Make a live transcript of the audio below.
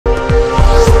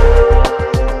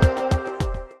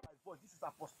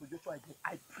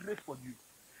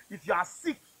you are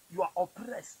sick, you are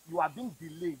oppressed, you are being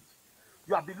delayed,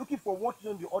 you have been looking for one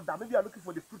thing or the other, maybe you are looking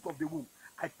for the fruit of the womb,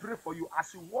 I pray for you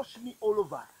as you wash me all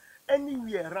over,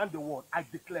 anywhere around the world, I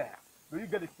declare, may you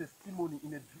get a testimony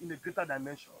in a greater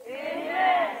dimension.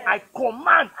 Amen. I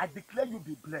command, I declare you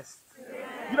be blessed.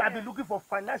 Amen. You have been looking for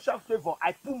financial favor,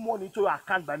 I put money into your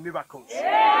account by miracles. Amen.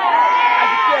 I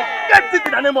declare, get it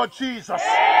in the name of Jesus.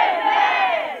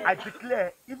 Amen. I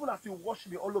declare, even as you wash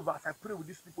me all over, as I pray with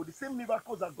these people, the same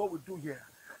miracles that God will do here,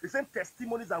 the same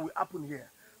testimonies that will happen here,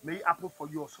 may it happen for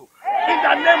you also. Amen. In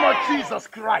the name of Jesus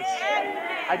Christ,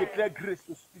 amen. I declare grace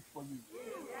to speak for you.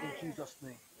 In Jesus'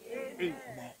 name,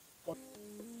 amen.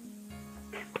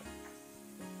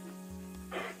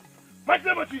 My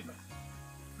name of Jesus,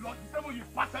 Lord, the devil you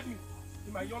battered me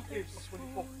in my young age of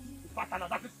 24, you battered,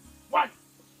 that is 1,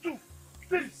 2,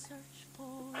 3.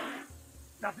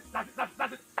 That's it.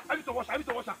 I need to wash her. I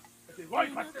say, why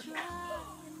is my sister?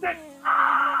 Take.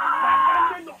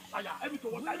 I need to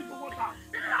wash her. I need to wash her.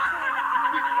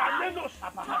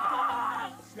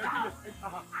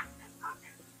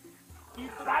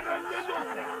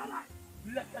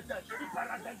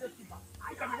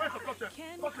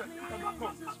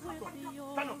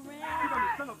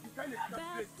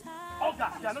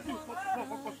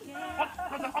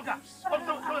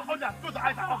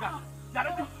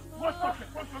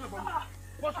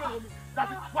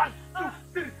 That's it. 1,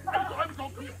 2,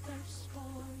 3.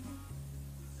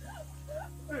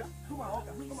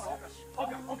 Come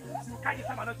on, you can't get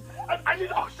some. I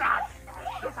need oxygen.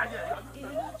 Just I hear. I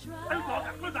need to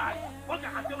close the eye. Okay, I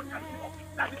don't have it.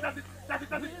 That's it. That's it.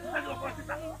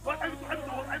 What I need to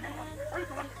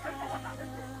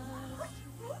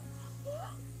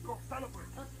go stand up for it.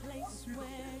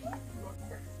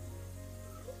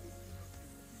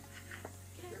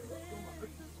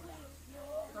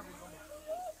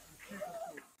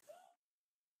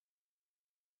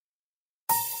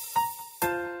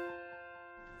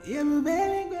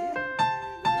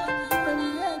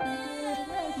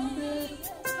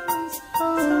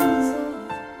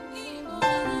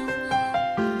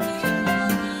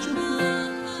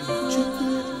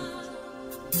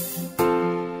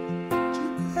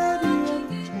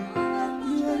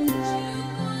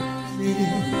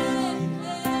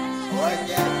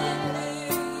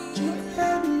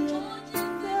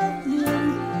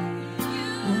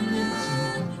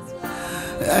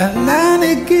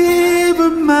 Nana give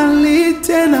my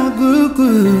little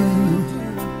gugu.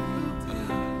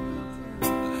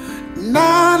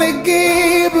 Nana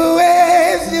give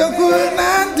ways you could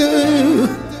not do.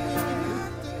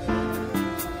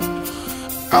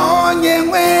 On your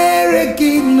way,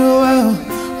 no,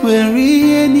 where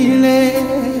any lay.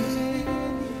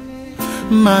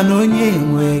 Man on your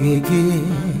way again.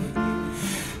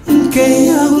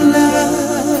 Kayala.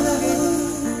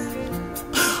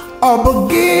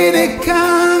 Obogine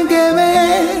kangeme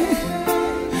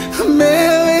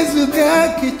mewe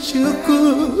zugaki chuku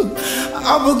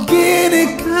Obogine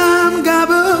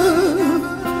kamgabu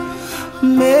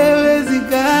mewe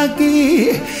zugaki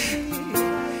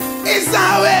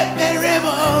Isawe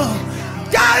meremo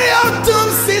Kari otum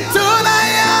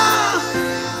situnaya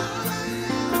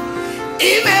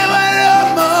Imewe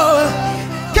romo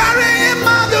Kari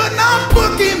imadu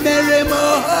nampuki meremo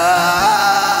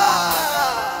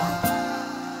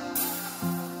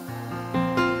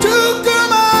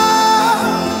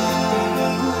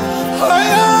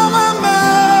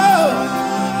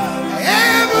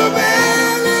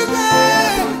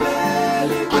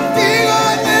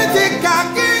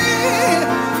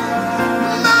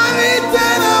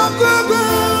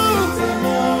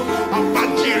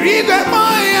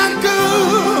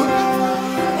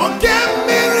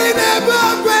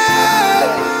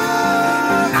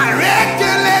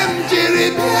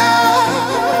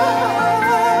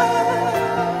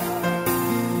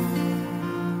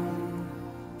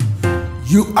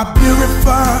You are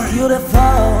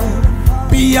beautiful,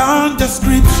 beyond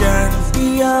description,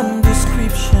 yeah.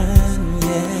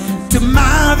 To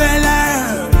marvelous,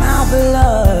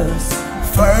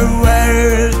 for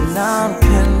words,